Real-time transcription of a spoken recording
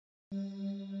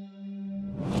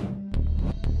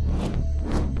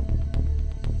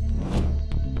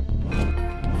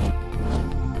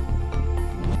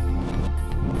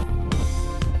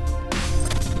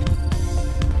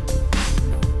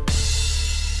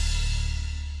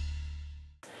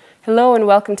Hello and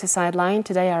welcome to Sightline.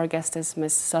 Today our guest is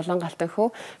Ms Solongo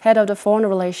Altankhuu, Head of the Foreign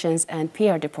Relations and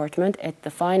PR Department at the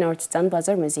Fine Arts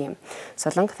Zanabazar Museum.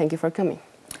 Solongo, thank you for coming.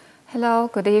 Hello,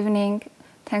 good evening.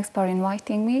 Thanks for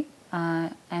inviting me.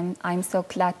 I'm so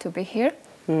glad to be here.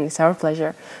 It's our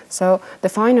pleasure. So, the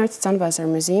Fine Arts Zanabazar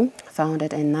Museum,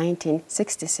 founded in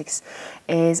 1966,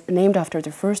 is named after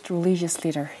the first religious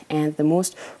leader and the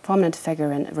most prominent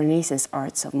figure in Renaissance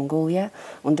arts of Mongolia,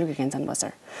 Undurgegen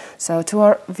Zanabazar. So, to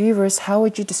our viewers, how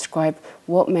would you describe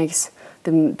what makes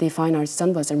the Fine Arts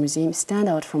Zanabazar Museum stand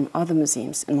out from other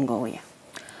museums in Mongolia?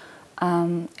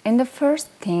 And the first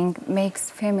thing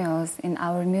makes famous in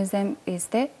our museum is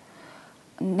the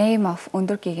name of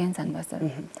Undurgegen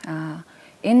Zanabazar.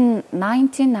 In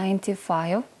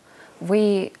 1995,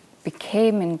 we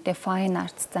became in the Fine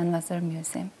Arts Zanabazar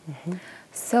Museum.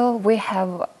 So we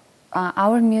have,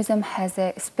 our museum has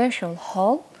a special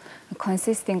hall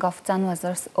consisting of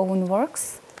Zanabazar's own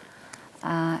works.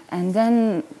 And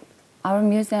then our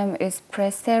museum is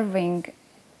preserving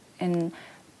in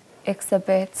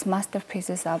exhibits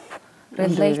masterpieces of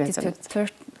related to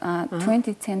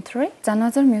 20th century.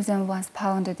 Zanabazar Museum was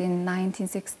founded in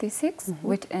 1966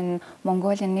 with a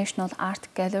Mongolian National Art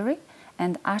Gallery,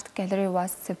 and Art Gallery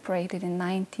was separated in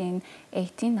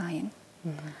 1989.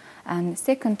 And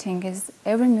second thing is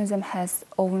every museum has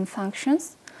own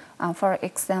functions. For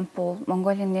example,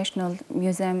 Mongolian National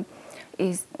Museum's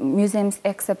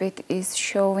exhibit is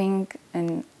showing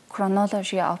a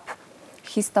chronology of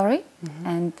history,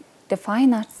 and the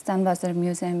Fine Arts Zanabazar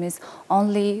Museum is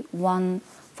only one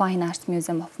fine arts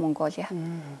museum of Mongolia.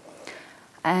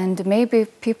 And maybe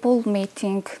people may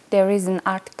think there is an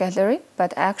art gallery,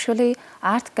 but actually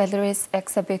art galleries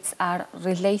exhibits are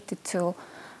related to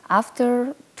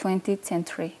after 20th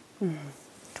century.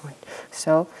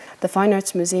 So the Fine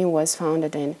Arts Museum was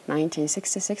founded in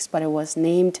 1966, but it was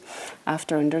named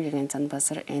after Undurgegen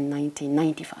Zanabazar in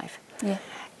 1995. Yeah.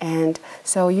 And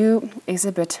so you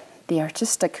exhibit the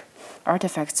artistic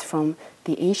artifacts from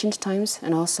the ancient times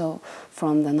and also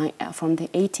from the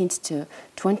 18th to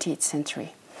 20th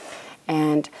century.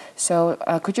 And so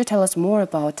could you tell us more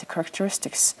about the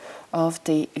characteristics of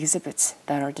the exhibits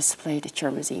that are displayed at your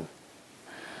museum?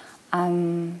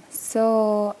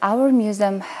 So our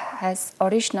museum has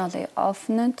originally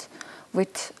opened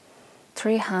with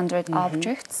 300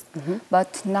 objects,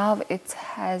 but now it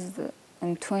has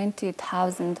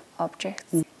 20,000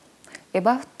 objects.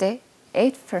 About the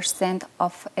 8%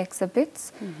 of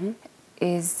exhibits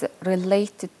is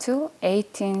related to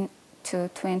 18th to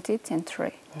 20th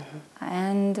century,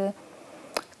 and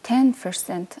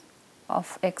 10%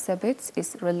 of exhibits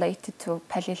is related to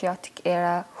Paleolithic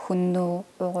era, Hunnu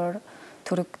or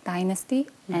Turk dynasty,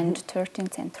 and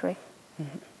 13th century.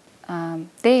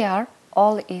 They are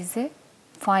all easy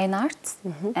fine arts,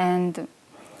 and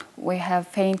we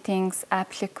have paintings,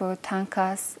 appliques,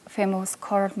 tankas, famous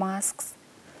coral masks.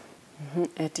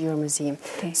 At your museum.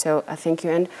 Okay. So thank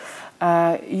you. And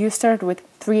you started with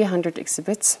 300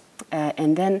 exhibits,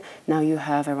 and then now you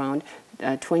have around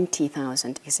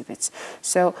 20,000 exhibits.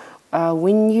 So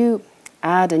when you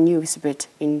add a new exhibit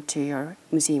into your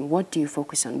museum, what do you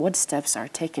focus on? What steps are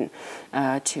taken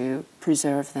to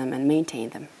preserve them and maintain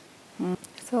them?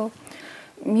 So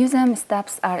museum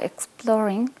steps are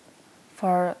exploring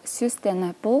for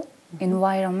sustainable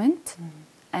environment,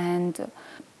 and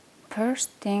first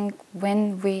thing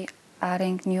when we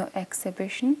adding new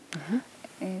exhibition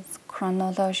is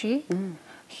chronology,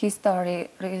 history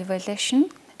revelation,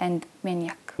 and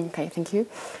maniac. Okay, thank you.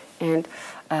 And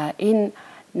in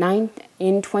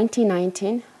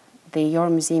 2019, your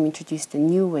museum introduced a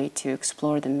new way to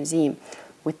explore the museum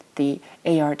with the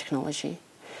AR technology.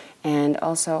 And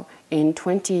also in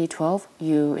 2012,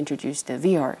 you introduced the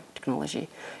VR technology.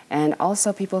 And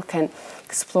also people can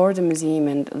explore the museum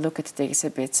and look at the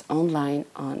exhibits online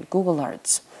on Google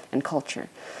Arts and Culture.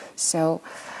 So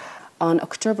on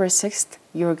October 6th,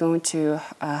 you're going to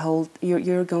hold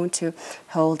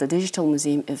a digital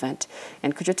museum event.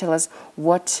 And could you tell us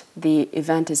what the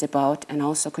event is about, and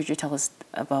also could you tell us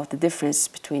about the difference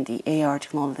between the AR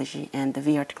technology and the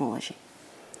VR technology?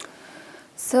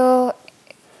 So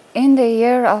in the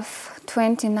year of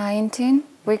 2019,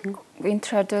 we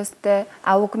introduced the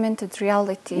augmented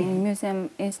reality in museum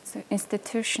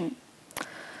institution.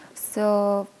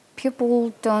 So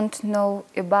people don't know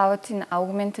about an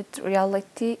augmented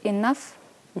reality enough,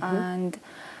 and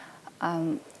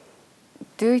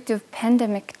due to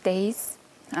pandemic days,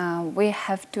 we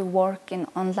have to work in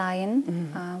online.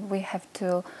 We have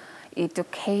to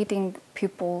educating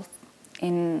people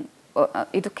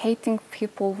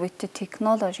with the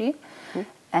technology,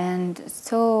 and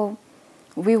so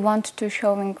we want to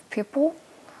showing people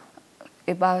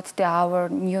about our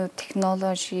new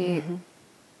technology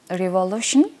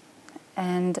revolution,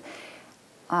 and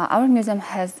our museum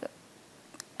has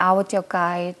audio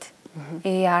guide,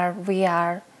 AR,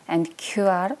 VR, and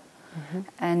QR,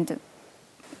 and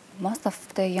most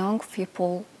of the young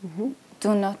people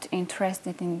do not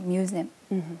interested in museum.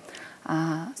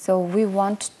 So we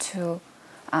want to,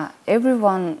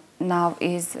 everyone now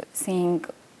is seeing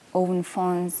own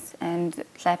phones and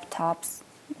laptops,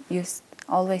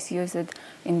 always use it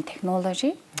in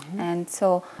technology, and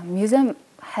so museum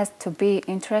has to be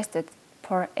interested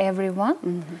for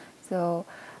everyone. So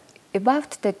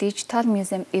about the digital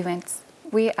museum events,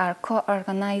 we are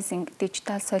co-organizing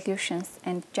digital solutions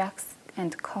and jacks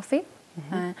and coffee.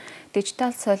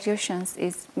 Digital solutions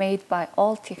is made by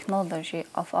all technology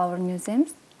of our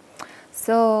museums.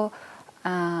 So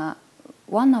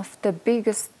one of the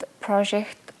biggest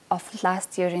project of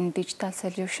last year in digital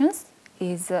solutions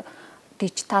is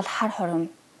digital Harhorum.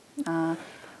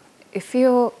 If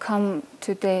you come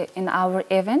today in our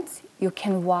events, you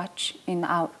can watch in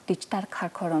our digital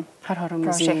Harhorum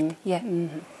project. Yeah.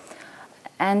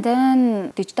 And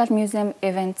then digital museum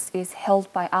events is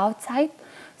held by outside.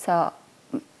 So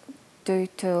due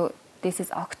to this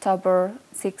is October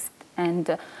 6th,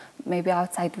 and maybe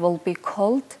outside will be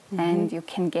cold, and you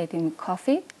can get in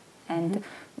coffee, and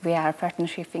we are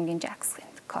partnershiping in Jacks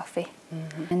and Coffee.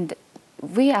 And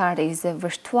VR is a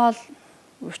virtual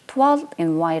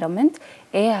environment.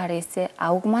 AR is a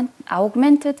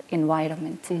augmented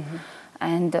environment.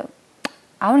 And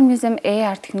our museum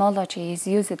AR technology is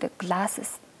used the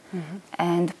glasses,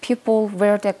 and people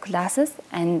wear the glasses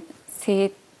and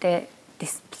see the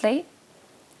display,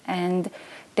 and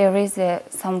there is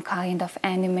some kind of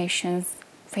animations,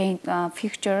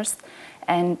 pictures,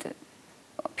 and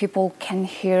people can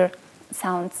hear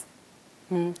sounds.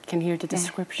 Can hear the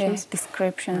descriptions?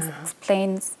 Descriptions,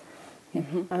 explains.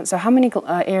 So how many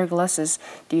AR glasses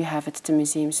do you have at the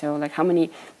museum? So like how many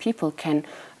people can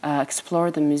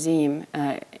explore the museum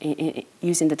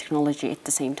using the technology at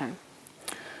the same time?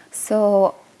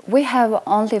 So we have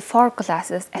only 4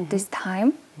 classes at this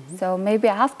time. So maybe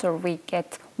after we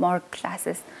get more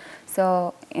classes.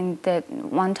 So in the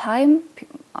one time,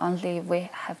 only we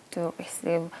have to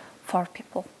receive 4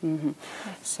 people.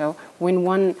 So when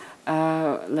one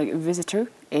visitor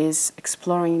is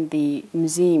exploring the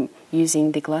museum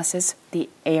using the glasses, the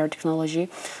AR technology,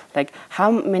 like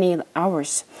how many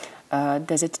hours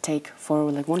does it take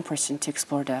for like one person to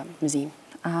explore the museum?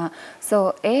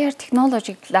 So AR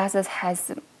technology classes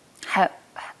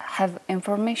have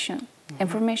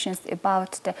informations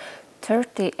about the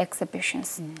 30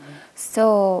 exhibitions.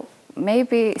 So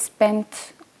maybe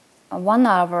spent 1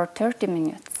 hour 30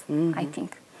 minutes, I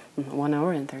think. 1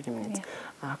 hour and 30 minutes.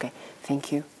 Yeah. Okay,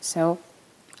 thank you. So,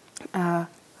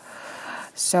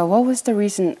 so what was the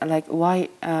reason, like why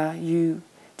you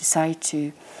decide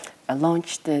to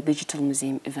launch the digital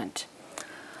museum event?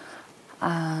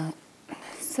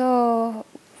 So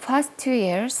past 2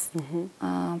 years,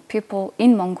 people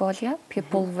in Mongolia,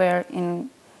 people were in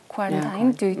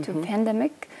quarantine due to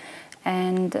pandemic,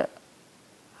 and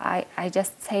I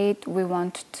just said we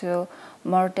want to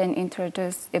more than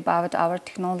introduce about our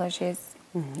technologies,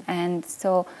 and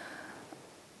so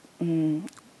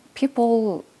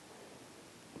people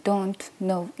don't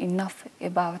know enough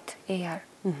about AR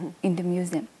in the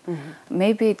museum.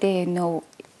 Maybe they know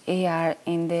AR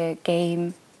in the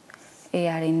game,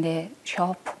 AR in the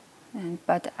shop,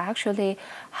 but actually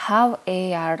how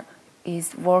AR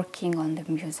is working on the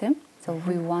museum. So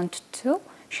we want to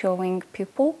showing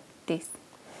people this.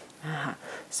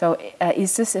 So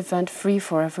is this event free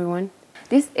for everyone?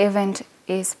 This event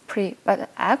is free, but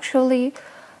actually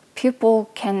people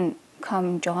can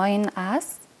come join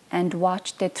us and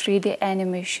watch the 3D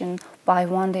animation by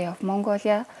One Day of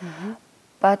Mongolia.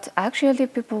 But actually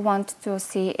people want to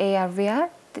see AR VR,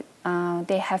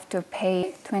 they have to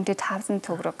pay 20,000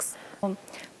 togruks.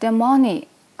 The money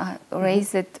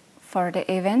raised for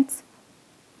the events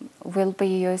will be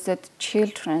used at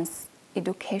children's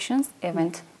education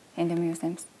event in the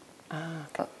museums.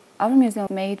 Our museum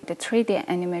made the 3D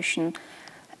animation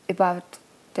about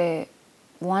the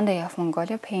One Day of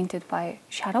Mongolia painted by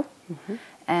Shadow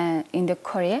in the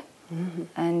Korea,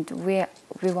 and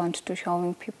we want to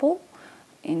showing people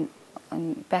in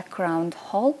background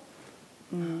hall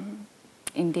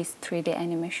in these 3D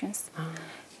animations.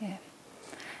 Yeah.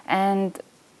 And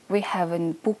we have a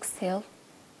book sale,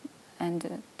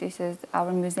 and this is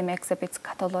our museum exhibits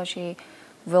catalog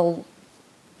will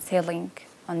selling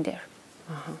on there.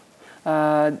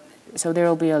 So there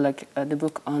will be the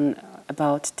book on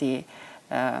about the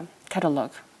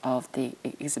catalog of the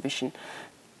exhibition.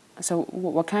 So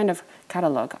what kind of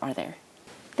catalog are there?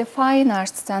 The Fine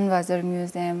Arts Zanabazar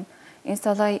Museum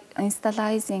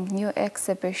installing new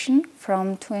exhibition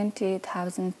from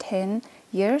 2010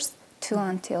 years to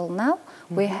until now.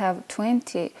 We have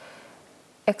 20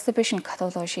 exhibition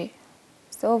catalogs.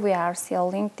 So we are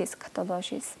selling these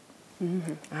catalogs.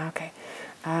 Okay.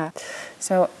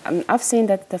 So I've seen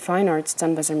that the Fine Arts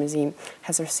Zanabazar Museum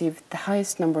has received the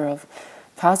highest number of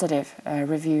positive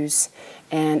reviews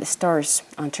and stars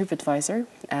on TripAdvisor,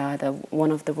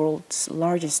 one of the world's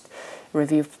largest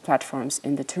review platforms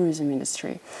in the tourism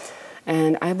industry.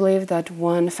 And I believe that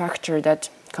one factor that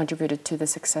contributed to the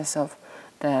success of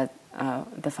the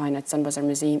Fine Arts Zanabazar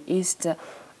Museum is the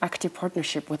active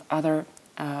partnership with other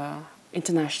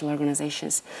international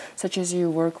organizations, such as you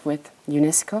work with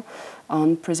UNESCO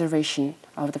on preservation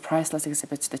of the priceless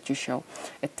exhibits that you show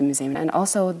at the museum. And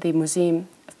also the museum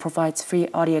provides free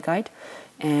audio guide,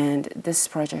 and this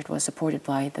project was supported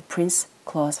by the Prince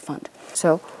Claus Fund.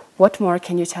 So what more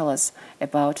can you tell us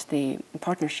about the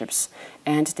partnerships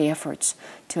and the efforts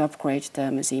to upgrade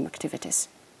the museum activities?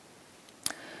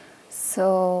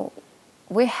 So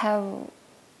we have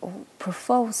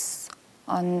proposed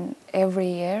on every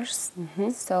years.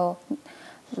 So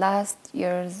last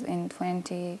year's in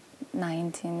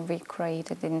 2019 we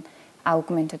created an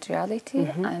augmented reality,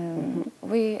 and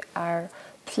we are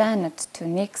planned to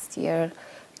next year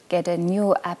get a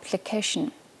new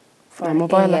application for a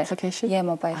mobile application. Yeah,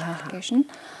 mobile application.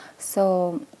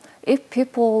 So if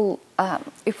people,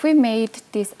 if we made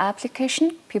this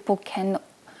application, people can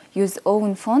use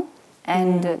own phone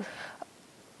and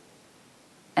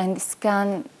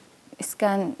scan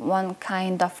one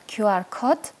kind of QR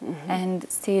code and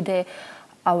see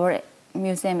our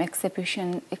museum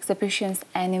exhibitions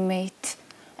animate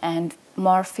and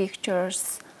more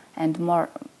pictures and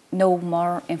know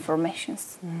more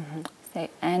informations.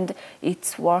 And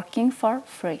it's working for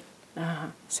free.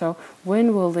 So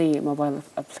when will the mobile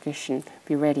application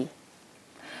be ready?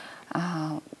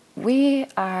 We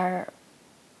are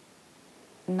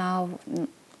now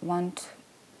want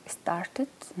started.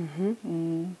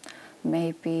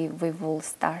 Maybe we will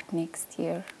start next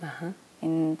year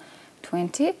in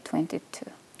 2022.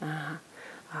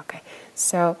 Okay.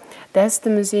 So does the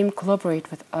museum collaborate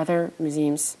with other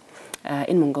museums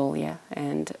in Mongolia,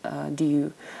 and do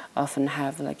you often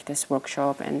have like this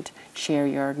workshop and share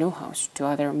your know-how to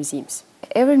other museums?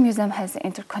 Every museum has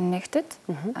interconnected,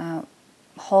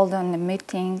 hold on the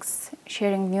meetings,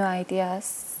 sharing new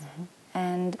ideas,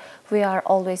 and we are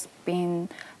always been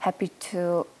happy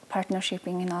to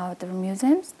partnershiping in other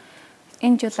museums.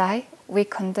 In July, we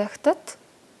conducted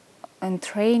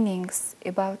trainings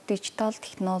about digital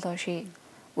technology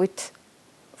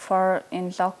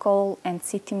in local and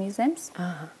city museums.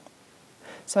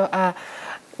 So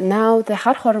now the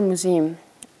Harhor Museum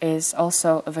is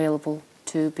also available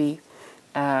to be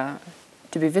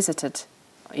visited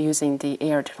using the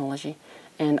AR technology,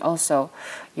 and also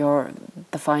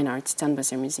the Fine Arts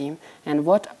Zanabazar Museum. And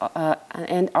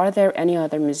and are there any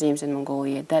other museums in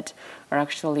Mongolia that are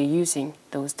actually using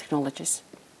those technologies?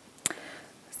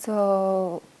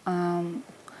 So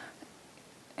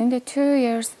in the 2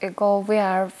 years ago,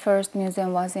 our first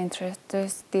museum was interested in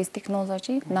this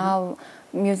technology. Now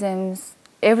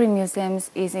every museum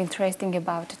is interested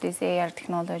about this AR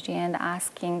technology and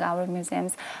asking our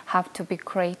museums how to be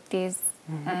creative.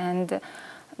 And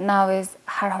now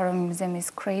Harhor Museum is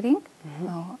creating.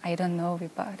 I don't know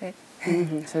about it.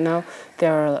 So now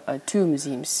there are 2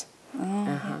 museums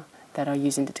that are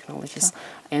using the technologies,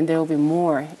 and there will be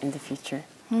more in the future.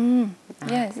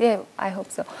 Yes, yeah, I hope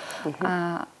so.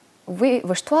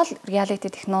 Virtual reality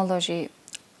technology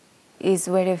is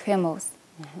very famous.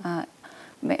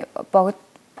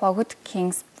 Bogot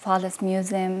King's Palace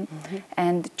Museum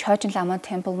and Church Lama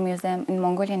Temple Museum and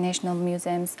Mongolian National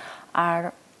Museums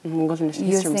are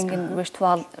using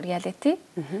virtual reality.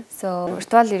 So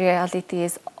virtual reality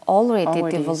is already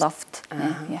developed.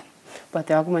 But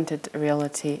the augmented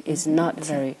reality is not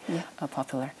very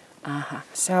popular.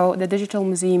 So the Digital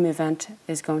Museum event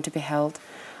is going to be held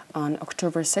on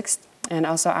October 6th. And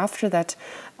also after that,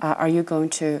 are you going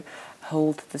to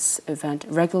hold this event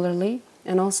regularly?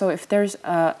 And also if there's,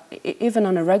 even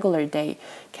on a regular day,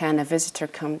 can a visitor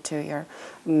come to your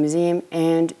museum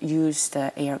and use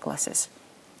the AR glasses?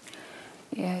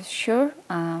 Yeah, sure.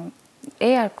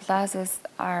 AR glasses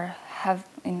have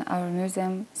in our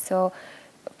museum, so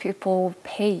people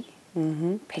pay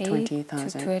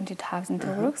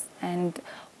 $20,000 and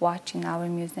watch in our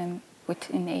museum with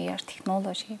AR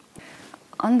technology.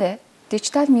 On the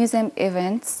digital museum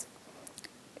events,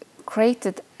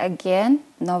 created again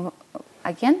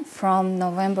from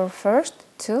November 1st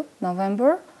to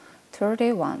November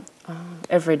 31.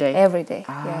 Every day? Every day,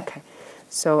 yeah. Okay.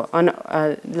 So on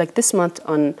like this month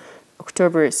on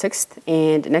October 6th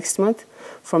and next month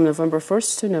from November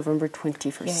 1st to November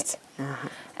 21st. Yeah.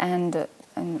 And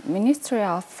Ministry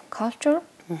of Culture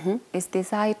is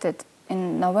decided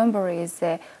in November is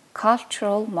a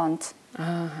cultural month.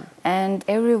 And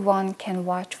everyone can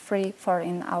watch free for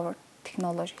in our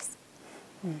technologies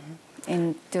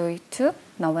in due to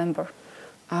November.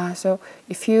 So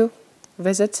if you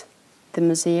visit the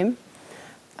museum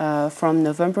from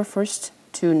November 1st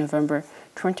to November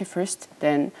 21st,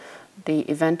 then the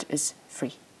event is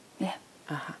free. Yeah.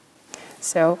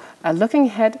 So looking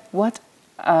ahead, what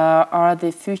are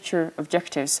the future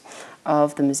objectives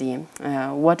of the museum?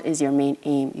 What is your main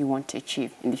aim you want to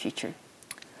achieve in the future?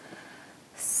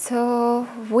 So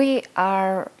we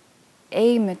are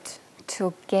aimed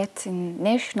to get in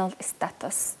national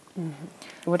status.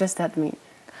 What does that mean?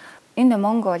 In the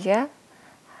Mongolia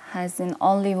has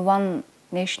only one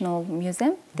national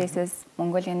museum. This is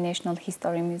Mongolian National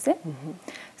History Museum.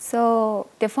 So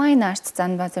the Fine Arts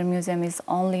Zanabazar Museum is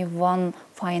only one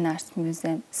fine arts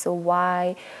museum. So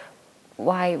why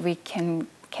we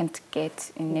can't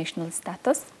get in national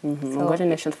status? Mongolian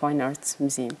National Fine Arts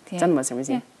Museum, Zanabazar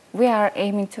Museum. Yeah. We are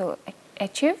aiming to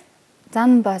achieve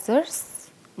Zanabazar's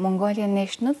Mongolian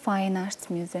National Fine Arts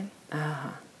Museum.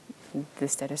 The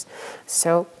status.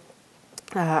 So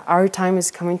our time is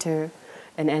coming to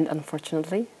an end,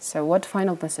 unfortunately. So what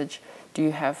final message do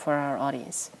you have for our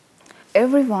audience?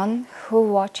 Everyone who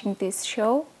watching this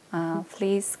show,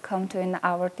 please come to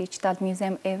our digital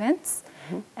museum events.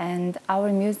 And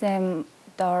our museum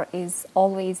door is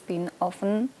always been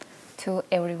open to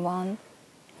everyone.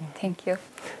 Thank you.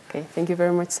 Okay, thank you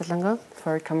very much, Solongo,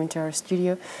 for coming to our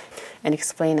studio and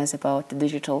explain us about the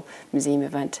digital museum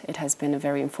event. It has been a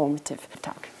very informative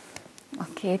talk.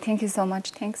 Okay, thank you so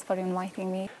much. Thanks for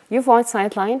inviting me. You've watched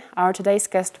Sightline. Our today's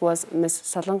guest was Ms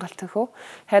Solongo Altankhuu,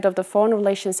 Head of the Foreign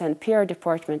Relations and PR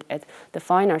Department at the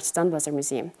Fine Arts Zanabazar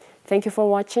Museum. Thank you for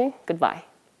watching. Goodbye.